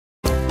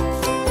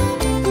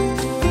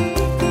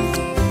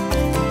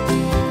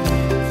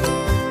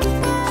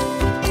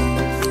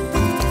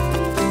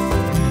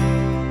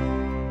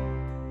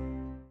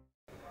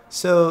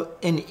So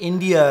in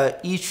India,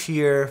 each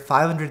year,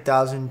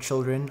 500,000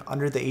 children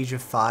under the age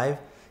of 5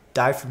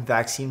 die from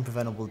vaccine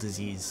preventable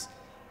disease.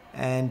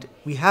 And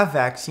we have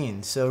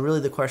vaccines, so really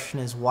the question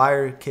is, why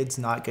are kids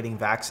not getting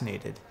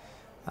vaccinated?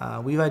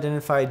 We've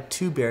identified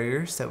two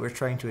barriers that we're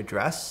trying to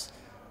address.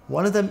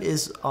 One of them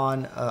is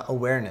on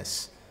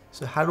awareness.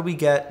 So how do we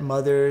get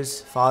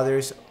mothers,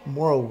 fathers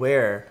more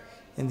aware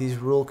in these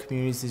rural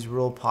communities, these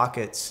rural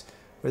pockets,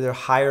 where there are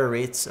higher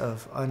rates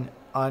of un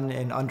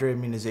and under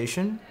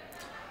immunization?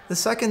 The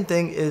second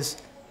thing is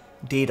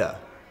data.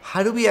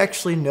 How do we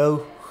actually know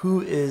who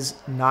is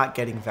not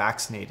getting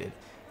vaccinated?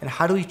 And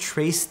how do we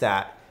trace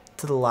that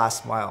to the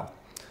last mile?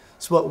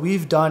 So what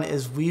we've done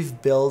is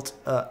we've built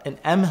an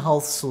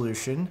mHealth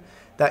solution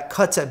that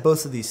cuts at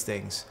both of these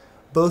things,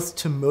 both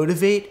to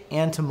motivate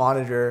and to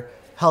monitor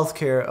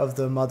healthcare of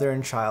the mother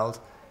and child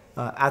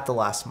at the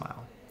last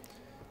mile.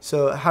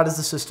 So how does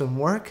the system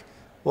work?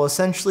 Well,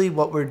 essentially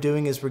what we're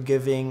doing is we're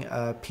giving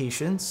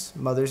patients,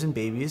 mothers and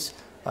babies,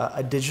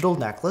 a digital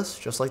necklace,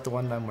 just like the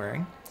one I'm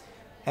wearing,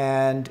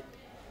 and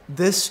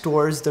this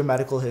stores their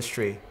medical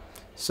history.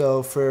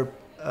 So for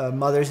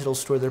mothers, it'll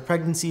store their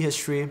pregnancy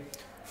history.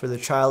 For the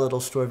child,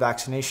 it'll store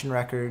vaccination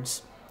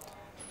records.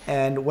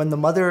 And when the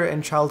mother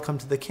and child come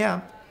to the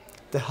camp,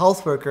 the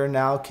health worker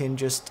now can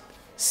just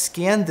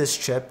scan this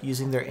chip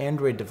using their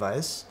Android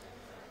device,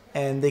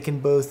 and they can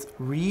both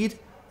read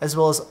as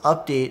well as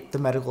update the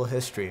medical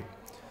history.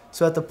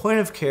 So at the point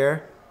of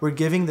care, we're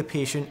giving the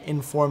patient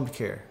informed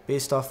care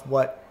based off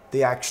what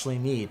they actually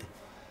need.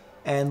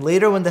 And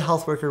later when the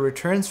health worker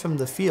returns from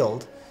the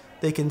field,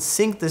 they can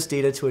sync this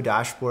data to a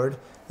dashboard.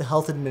 The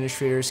health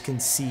administrators can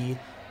see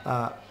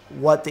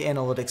what the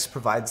analytics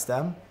provides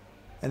them,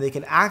 and they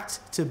can act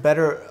to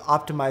better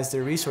optimize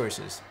their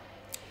resources.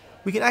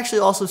 We can actually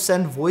also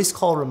send voice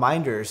call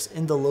reminders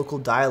in the local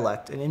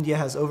dialect, and India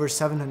has over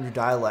 700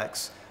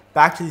 dialects,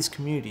 back to these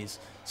communities,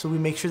 so we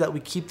make sure that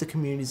we keep the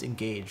communities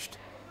engaged.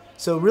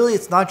 So really,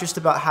 it's not just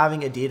about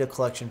having a data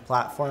collection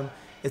platform,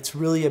 it's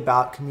really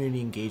about community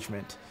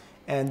engagement.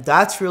 And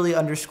that's really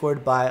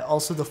underscored by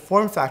also the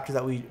form factor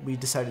that we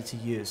decided to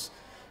use.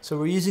 So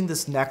we're using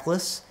this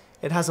necklace.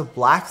 It has a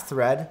black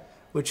thread,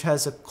 which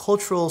has a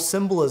cultural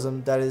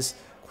symbolism that is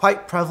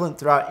quite prevalent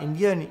throughout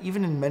India and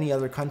even in many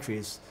other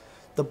countries.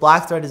 The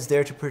black thread is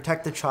there to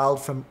protect the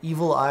child from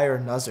evil eye or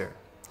nazar.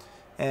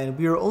 And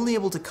we were only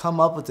able to come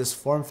up with this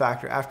form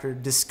factor after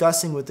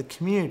discussing with the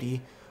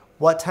community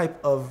what type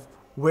of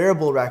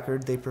wearable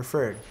record they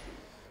preferred.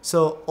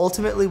 So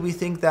ultimately, we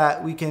think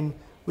that we can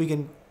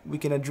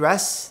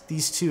address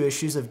these two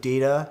issues of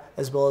data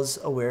as well as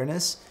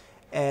awareness.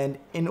 And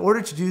in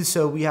order to do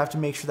so, we have to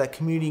make sure that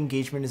community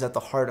engagement is at the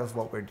heart of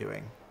what we're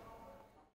doing.